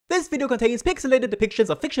This video contains pixelated depictions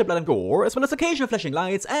of fictional blood and gore, as well as occasional flashing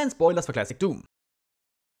lights and spoilers for classic Doom.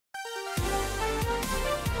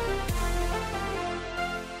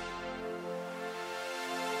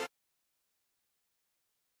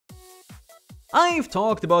 I've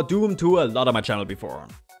talked about Doom 2 a lot on my channel before.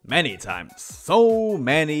 Many times. So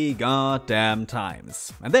many goddamn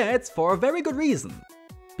times. And that's for a very good reason.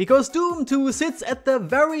 Because Doom 2 sits at the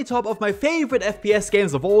very top of my favorite FPS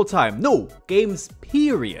games of all time. No, games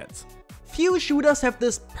period. Few shooters have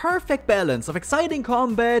this perfect balance of exciting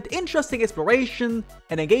combat, interesting exploration,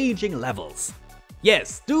 and engaging levels.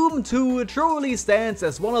 Yes, Doom 2 truly stands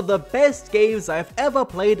as one of the best games I've ever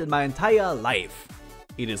played in my entire life.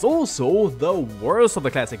 It is also the worst of the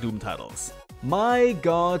classic Doom titles. My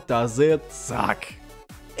god, does it suck.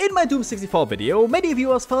 In my Doom 64 video, many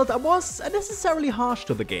viewers felt I was unnecessarily harsh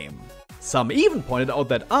to the game. Some even pointed out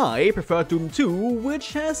that I prefer Doom 2,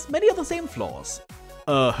 which has many of the same flaws.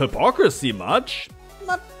 Hypocrisy much?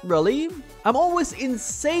 Not really. I'm always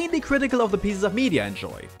insanely critical of the pieces of media I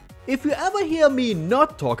enjoy. If you ever hear me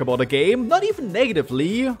not talk about a game, not even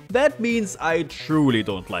negatively, that means I truly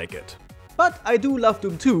don't like it. But I do love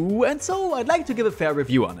Doom 2, and so I'd like to give a fair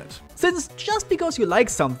review on it. Since just because you like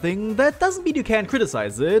something, that doesn't mean you can't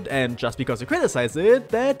criticize it, and just because you criticize it,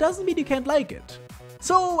 that doesn't mean you can't like it.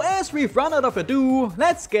 So as we've run out of ado,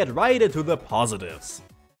 let's get right into the positives.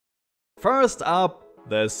 First up,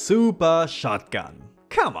 the Super Shotgun.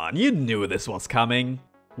 Come on, you knew this was coming.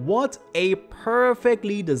 What a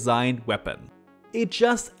perfectly designed weapon. It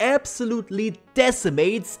just absolutely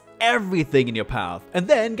decimates everything in your path, and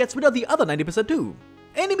then gets rid of the other 90% too.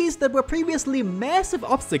 Enemies that were previously massive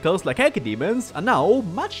obstacles like Hacker Demons are now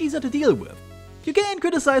much easier to deal with. You can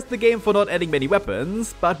criticize the game for not adding many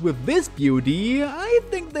weapons, but with this beauty, I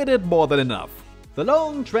think they did more than enough. The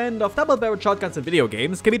long trend of double-barreled shotguns in video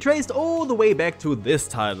games can be traced all the way back to this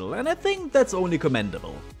title, and I think that's only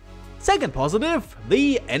commendable. Second positive,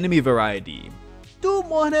 the enemy variety. Doom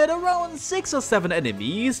 1 had around 6 or 7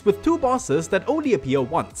 enemies, with 2 bosses that only appear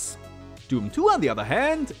once. Doom 2 on the other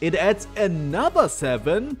hand, it adds another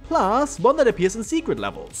 7, plus 1 that appears in secret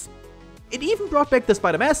levels. It even brought back the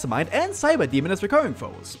Spider Mastermind and Cyber Demon as recurring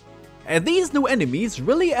foes. And these new enemies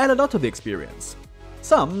really add a lot to the experience.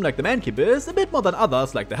 Some, like the Mancubus, a bit more than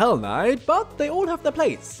others like the Hell Knight, but they all have their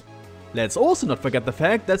place. Let's also not forget the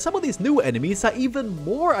fact that some of these new enemies are even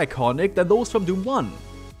more iconic than those from Doom 1.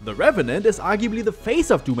 The Revenant is arguably the face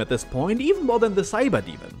of Doom at this point, even more than the Cyber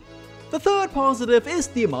Demon. The third positive is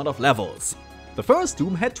the amount of levels. The first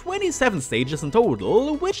Doom had 27 stages in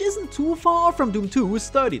total, which isn't too far from Doom 2's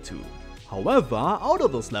 32. However, out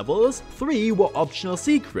of those levels, 3 were optional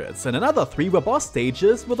secrets, and another 3 were boss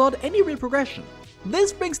stages without any real progression.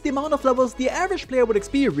 This brings the amount of levels the average player would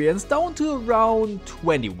experience down to around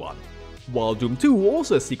 21. While Doom 2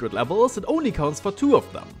 also has secret levels, it only counts for 2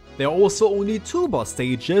 of them. There are also only 2 boss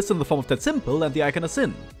stages in the form of Dead Simple and the Icon of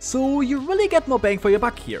Sin, so you really get more bang for your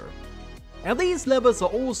buck here. And these levels are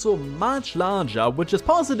also much larger, which is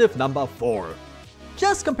positive number 4.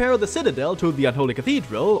 Just compare the Citadel to the Unholy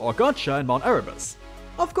Cathedral or Gotcha in Mount Erebus.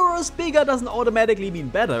 Of course, bigger doesn't automatically mean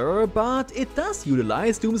better, but it does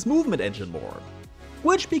utilize Doom's movement engine more.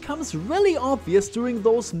 Which becomes really obvious during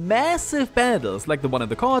those massive battles like the one in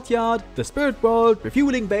the Courtyard, the Spirit World,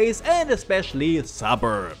 Refueling Base, and especially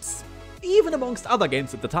Suburbs. Even amongst other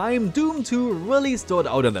games at the time, Doom 2 really stood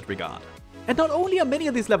out in that regard. And not only are many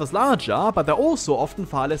of these levels larger, but they're also often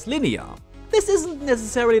far less linear. This isn't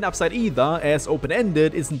necessarily an upside either, as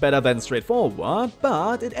open-ended isn't better than straightforward,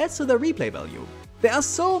 but it adds to the replay value. There are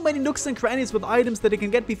so many nooks and crannies with items that you can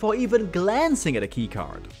get before even glancing at a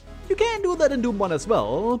keycard. You can do that in Doom 1 as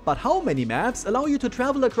well, but how many maps allow you to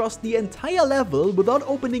travel across the entire level without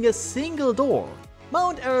opening a single door?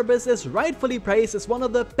 Mount Erebus is rightfully praised as one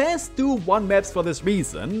of the best Doom 1 maps for this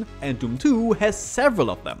reason, and Doom 2 has several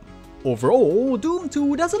of them. Overall, Doom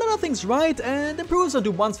 2 does a lot of things right and improves on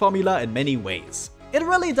Doom 1's formula in many ways. It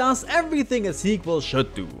really does everything a sequel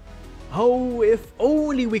should do. Oh, if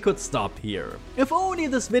only we could stop here. If only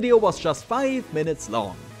this video was just 5 minutes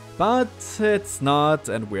long. But it's not,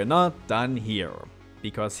 and we're not done here.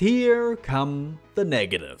 Because here come the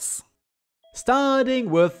negatives.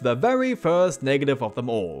 Starting with the very first negative of them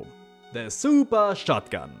all. The Super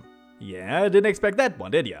Shotgun. Yeah, didn't expect that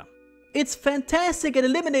one, did ya? It's fantastic at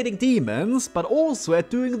eliminating demons, but also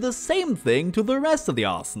at doing the same thing to the rest of the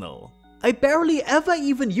arsenal. I barely ever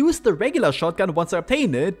even use the regular shotgun once I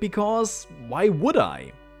obtain it, because why would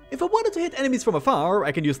I? If I wanted to hit enemies from afar,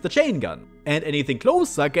 I can use the chain gun, and anything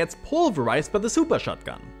closer gets pulverized by the Super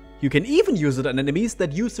Shotgun. You can even use it on enemies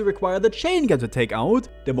that used to require the chain gun to take out,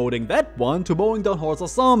 demoting that one to mowing down hordes of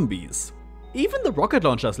zombies. Even the rocket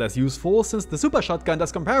launcher is less useful since the super shotgun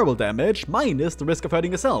does comparable damage minus the risk of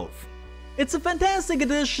hurting yourself. It's a fantastic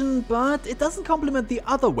addition, but it doesn't complement the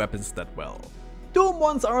other weapons that well. Doom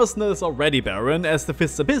 1's arsenal is already barren as the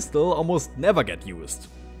fists and pistol almost never get used.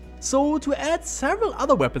 So to add several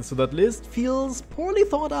other weapons to that list feels poorly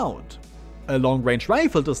thought out. A long-range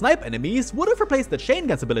rifle to snipe enemies would have replaced the chain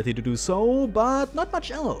gun's ability to do so, but not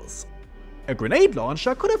much else. A grenade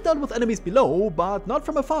launcher could have dealt with enemies below, but not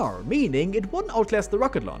from afar, meaning it wouldn't outlast the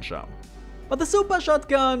rocket launcher. But the super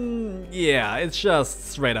shotgun, yeah, it's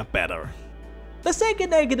just straight up better. The second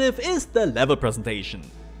negative is the level presentation.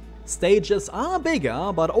 Stages are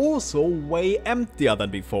bigger, but also way emptier than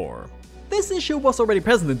before. This issue was already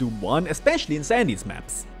present in Doom 1, especially in Sandy's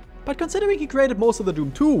maps. But considering he created most of the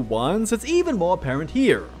Doom 2 ones, it's even more apparent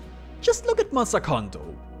here. Just look at Monster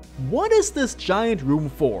Condo. What is this giant room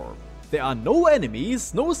for? There are no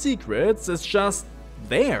enemies, no secrets, it's just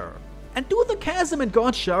there. And do the chasm and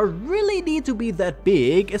gotcha really need to be that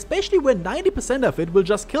big, especially when 90% of it will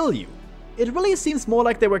just kill you? It really seems more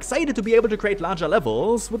like they were excited to be able to create larger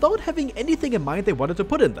levels without having anything in mind they wanted to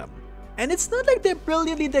put in them. And it's not like they're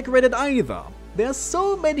brilliantly decorated either. There are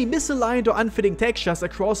so many misaligned or unfitting textures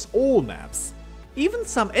across all maps. Even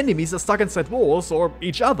some enemies are stuck inside walls or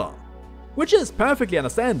each other. Which is perfectly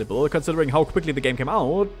understandable considering how quickly the game came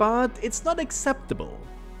out, but it's not acceptable.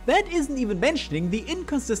 That isn't even mentioning the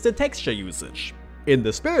inconsistent texture usage. In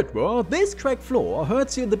the Spirit World, this cracked floor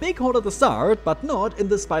hurts you in the big hole at the start, but not in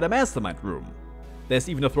the Spider Mastermind room. There's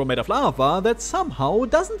even a throne made of lava that somehow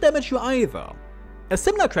doesn't damage you either. A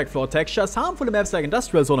similar cracked floor texture is harmful in maps like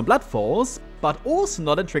Industrial Zone and Blood Falls, but also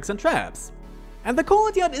not in Tricks and Traps. And the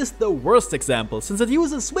courtyard is the worst example since it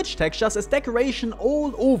uses switch textures as decoration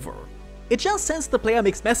all over. It just sends the player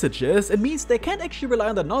mixed messages and means they can't actually rely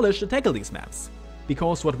on their knowledge to tackle these maps,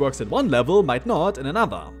 because what works in one level might not in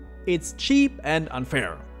another. It's cheap and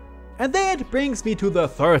unfair. And that brings me to the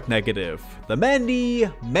third negative, the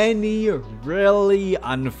many really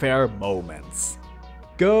unfair moments.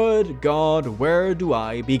 Good God, where do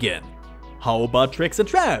I begin? How about Tricks and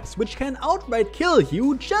Traps, which can outright kill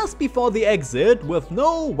you just before the exit with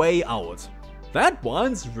no way out? That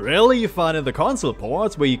one's really fun in the console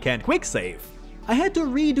ports where you can't quick save. I had to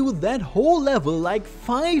redo that whole level like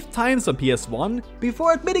 5 times on PS1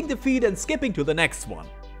 before admitting defeat and skipping to the next one.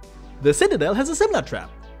 The Citadel has a similar trap.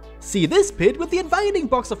 See this pit with the inviting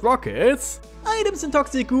box of rockets? Items in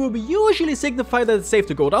Toxic Group usually signify that it's safe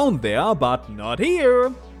to go down there, but not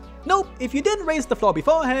here. Nope, if you didn't raise the floor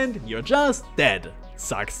beforehand, you're just dead.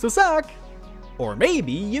 Sucks to suck. Or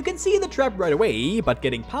maybe you can see the trap right away, but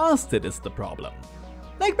getting past it is the problem.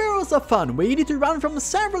 Like barrels are fun, where you need to run from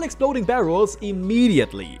several exploding barrels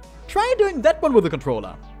immediately. Try doing that one with a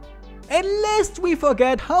controller. And lest we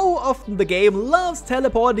forget how often the game loves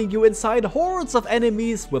teleporting you inside hordes of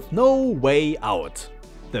enemies with no way out.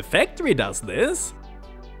 The Factory does this.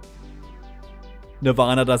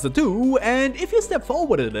 Nirvana does it too, and if you step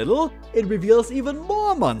forward a little, it reveals even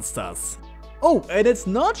more monsters. Oh, and it's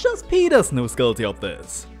not just Peterson who's guilty of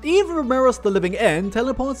this. Even Romero's The Living End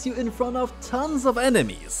teleports you in front of tons of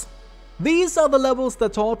enemies. These are the levels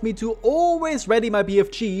that taught me to always ready my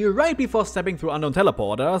BFG right before stepping through Unknown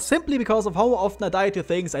Teleporter, simply because of how often I died to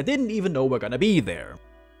things I didn't even know were gonna be there.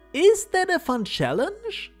 Is that a fun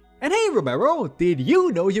challenge? And hey Romero, did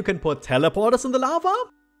you know you can put teleporters in the lava?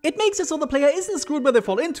 It makes it so the player isn't screwed when they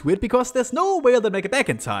fall into it because there's no way they'll make it back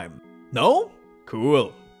in time. No?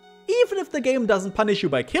 Cool. Even if the game doesn't punish you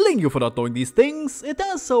by killing you for not knowing these things, it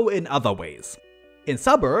does so in other ways. In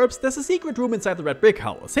Suburbs, there's a secret room inside the red brick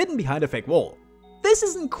house, hidden behind a fake wall. This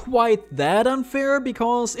isn't quite that unfair,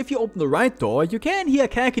 because if you open the right door, you can hear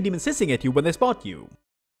khaki demons hissing at you when they spot you.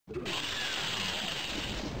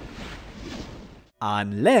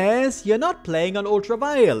 Unless you're not playing on Ultra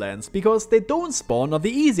Violence, because they don't spawn on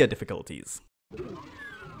the easier difficulties.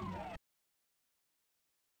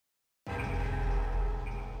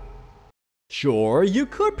 Sure, you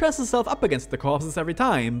could press yourself up against the corpses every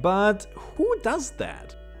time, but who does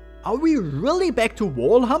that? Are we really back to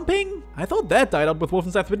wall humping? I thought that died out with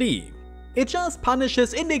Wolfenstein 3D. It just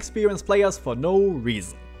punishes inexperienced players for no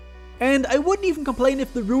reason. And I wouldn't even complain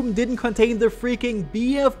if the room didn't contain the freaking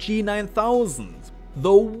BFG 9000.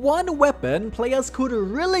 The one weapon players could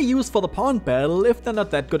really use for the pawn battle if they're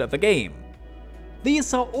not that good at the game.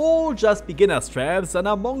 These are all just beginner's traps and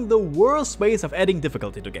are among the worst ways of adding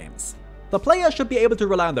difficulty to games. The player should be able to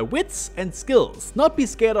rely on their wits and skills, not be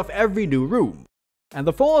scared of every new room. And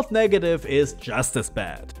the fourth negative is just as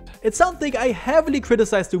bad. It's something I heavily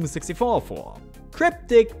criticized Doom 64 for: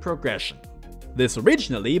 cryptic progression. This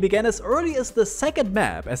originally began as early as the second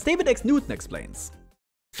map, as David X. Newton explains.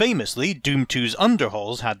 Famously, Doom 2's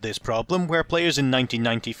underhalls had this problem where players in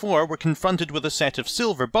 1994 were confronted with a set of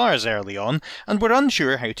silver bars early on and were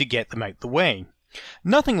unsure how to get them out the way.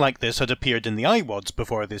 Nothing like this had appeared in the iWads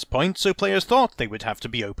before this point, so players thought they would have to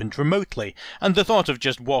be opened remotely, and the thought of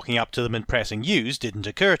just walking up to them and pressing use didn't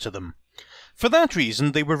occur to them. For that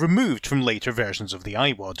reason, they were removed from later versions of the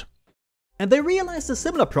iWad. And they realized a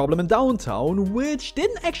similar problem in Downtown, which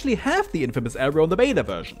didn't actually have the infamous arrow in the beta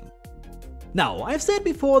version. Now, I've said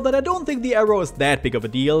before that I don't think the arrow is that big of a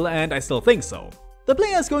deal, and I still think so. The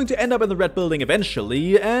player is going to end up in the red building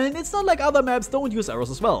eventually, and it's not like other maps don't use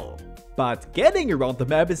arrows as well. But getting around the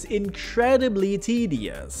map is incredibly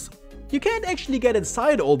tedious. You can't actually get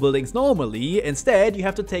inside all buildings normally, instead you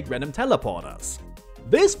have to take random teleporters.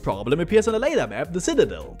 This problem appears on a later map, the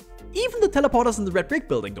Citadel. Even the teleporters in the red brick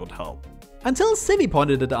building don't help. Until Civi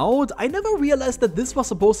pointed it out, I never realized that this was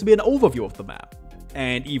supposed to be an overview of the map.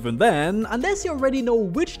 And even then, unless you already know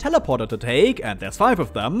which teleporter to take, and there's 5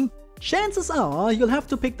 of them, chances are you'll have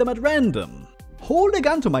to pick them at random. Hold a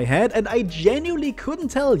gun to my head and I genuinely couldn't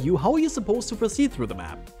tell you how you're supposed to proceed through the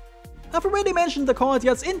map. I've already mentioned the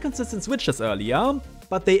courtyard's inconsistent switches earlier,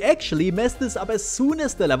 but they actually mess this up as soon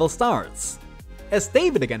as the level starts. As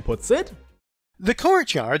David again puts it, the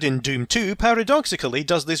courtyard in Doom 2 paradoxically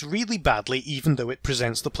does this really badly even though it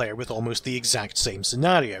presents the player with almost the exact same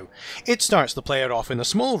scenario. It starts the player off in a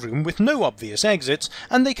small room with no obvious exits,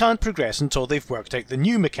 and they can't progress until they've worked out the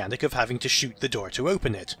new mechanic of having to shoot the door to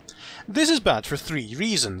open it. This is bad for 3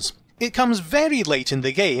 reasons. It comes very late in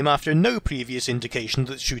the game after no previous indication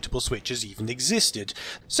that shootable switches even existed.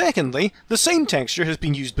 Secondly, the same texture has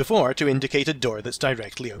been used before to indicate a door that's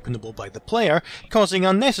directly openable by the player, causing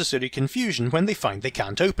unnecessary confusion when they find they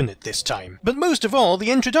can't open it this time. But most of all, the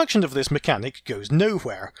introduction of this mechanic goes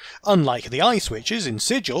nowhere. Unlike the eye switches in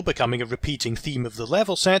Sigil becoming a repeating theme of the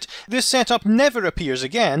level set, this setup never appears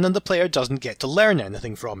again and the player doesn't get to learn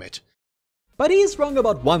anything from it. But he's wrong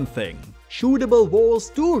about one thing. Shootable walls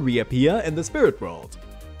do reappear in the spirit world.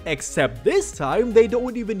 Except this time they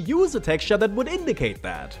don't even use a texture that would indicate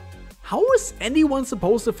that. How is anyone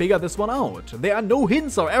supposed to figure this one out? There are no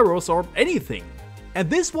hints or arrows or anything. And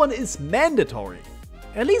this one is mandatory.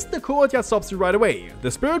 At least the courtyard stops you right away.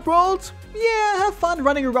 The spirit world? Yeah, have fun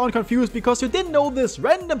running around confused because you didn't know this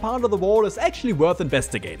random part of the wall is actually worth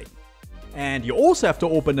investigating. And you also have to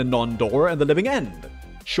open a non-door in the living end.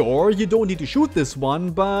 Sure, you don't need to shoot this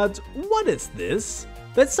one, but what is this?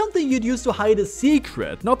 That's something you'd use to hide a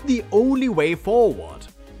secret, not the only way forward.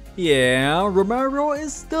 Yeah, Romero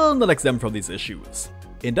is still not exempt from these issues.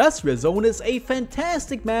 Industrial Zone is a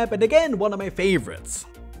fantastic map and again one of my favorites.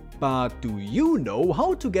 But do you know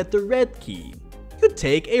how to get the red key? You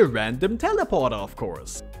take a random teleporter, of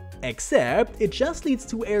course. Except it just leads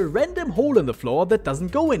to a random hole in the floor that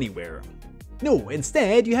doesn't go anywhere. No,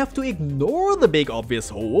 instead you have to ignore the big obvious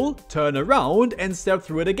hole, turn around and step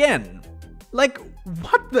through it again. Like,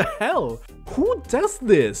 what the hell? Who does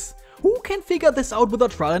this? Who can figure this out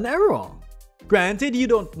without trial and error? Granted, you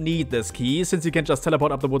don't need this key since you can just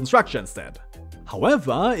teleport up the wooden structure instead.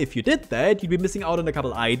 However, if you did that, you'd be missing out on a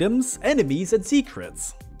couple items, enemies and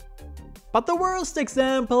secrets. But the worst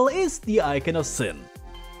example is the Icon of Sin.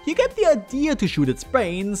 You get the idea to shoot its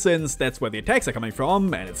brain, since that's where the attacks are coming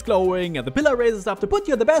from, and it's glowing, and the pillar raises up to put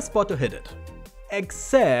you in the best spot to hit it.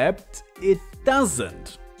 Except, it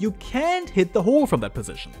doesn't. You can't hit the hole from that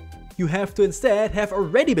position. You have to instead have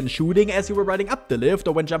already been shooting as you were riding up the lift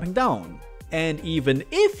or when jumping down. And even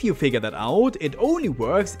if you figure that out, it only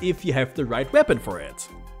works if you have the right weapon for it.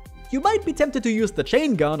 You might be tempted to use the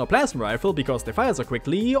chain gun or plasma rifle because they fire so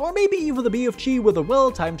quickly, or maybe even the BFG with a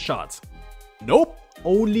well-timed shot. Nope.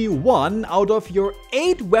 Only one out of your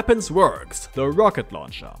 8 weapons works, the rocket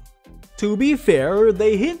launcher. To be fair,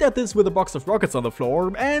 they hint at this with a box of rockets on the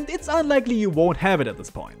floor, and it's unlikely you won't have it at this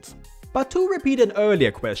point. But to repeat an earlier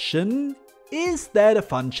question, is that a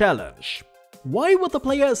fun challenge? Why would the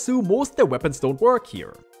player assume most of their weapons don't work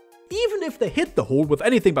here? Even if they hit the hole with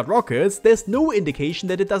anything but rockets, there's no indication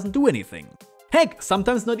that it doesn't do anything. Heck,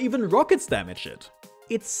 sometimes not even rockets damage it.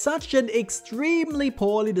 It's such an extremely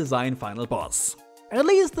poorly designed final boss. At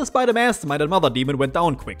least the Spider Mastermind and Mother Demon went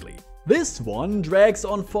down quickly. This one drags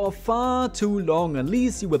on for far too long and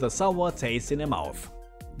leaves you with a sour taste in your mouth.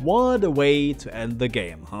 What a way to end the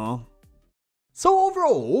game, huh? So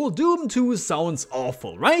overall, Doom 2 sounds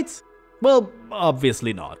awful, right? Well,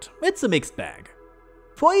 obviously not. It's a mixed bag.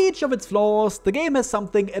 For each of its flaws, the game has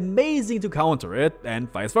something amazing to counter it, and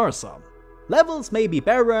vice versa. Levels may be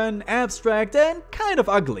barren, abstract, and kind of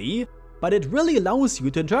ugly, but it really allows you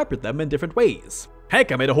to interpret them in different ways.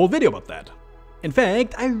 Heck, I made a whole video about that. In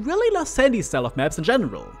fact, I really love Sandy's style of maps in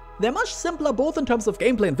general. They're much simpler both in terms of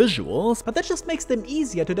gameplay and visuals, but that just makes them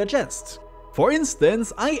easier to digest. For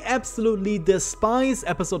instance, I absolutely despise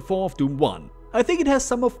episode 4 of Doom 1. I think it has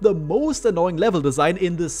some of the most annoying level design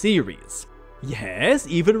in the series. Yes,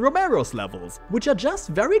 even Romero's levels, which are just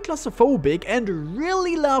very claustrophobic and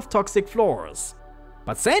really love toxic floors.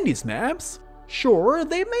 But Sandy's maps? Sure,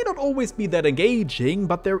 they may not always be that engaging,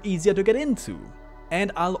 but they're easier to get into.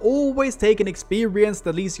 And I'll always take an experience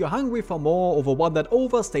that leaves you hungry for more over one that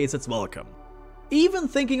overstays its welcome. Even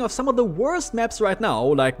thinking of some of the worst maps right now,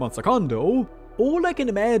 like Monster Condo, all I can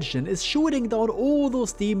imagine is shooting down all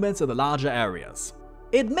those demons in the larger areas.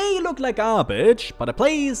 It may look like garbage, but it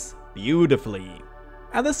plays beautifully.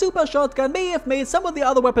 And the super shotgun may have made some of the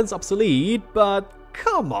other weapons obsolete, but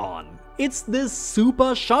come on, it's this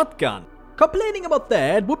super shotgun. Complaining about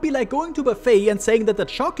that would be like going to a buffet and saying that the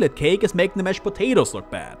chocolate cake is making the mashed potatoes look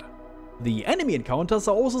bad. The enemy encounters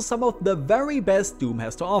are also some of the very best Doom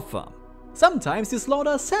has to offer. Sometimes you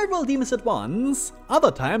slaughter several demons at once, other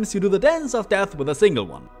times you do the dance of death with a single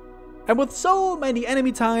one. And with so many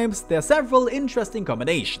enemy types, there are several interesting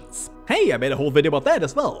combinations. Hey, I made a whole video about that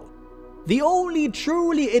as well. The only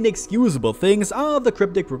truly inexcusable things are the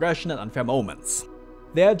cryptic progression and unfair moments.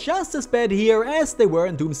 They're just as bad here as they were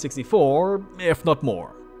in Doom 64, if not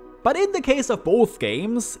more. But in the case of both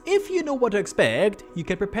games, if you know what to expect, you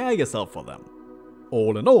can prepare yourself for them.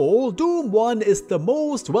 All in all, Doom 1 is the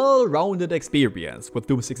most well-rounded experience, with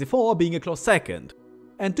Doom 64 being a close second,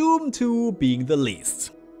 and Doom 2 being the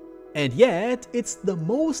least. And yet, it's the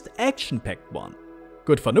most action-packed one.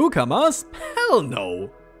 Good for newcomers? Hell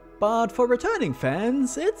no! But for returning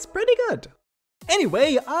fans, it's pretty good.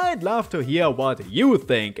 Anyway, I'd love to hear what you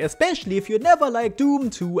think, especially if you never liked Doom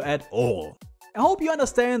 2 at all. I hope you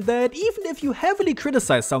understand that even if you heavily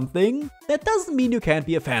criticize something, that doesn't mean you can't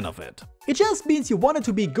be a fan of it. It just means you want it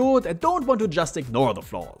to be good and don't want to just ignore the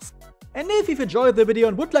flaws. And if you've enjoyed the video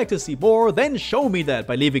and would like to see more, then show me that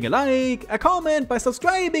by leaving a like, a comment, by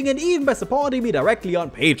subscribing, and even by supporting me directly on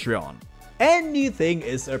Patreon. Anything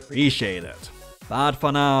is appreciated. But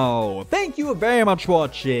for now, thank you very much for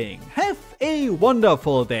watching, have a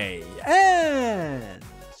wonderful day, and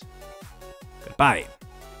goodbye.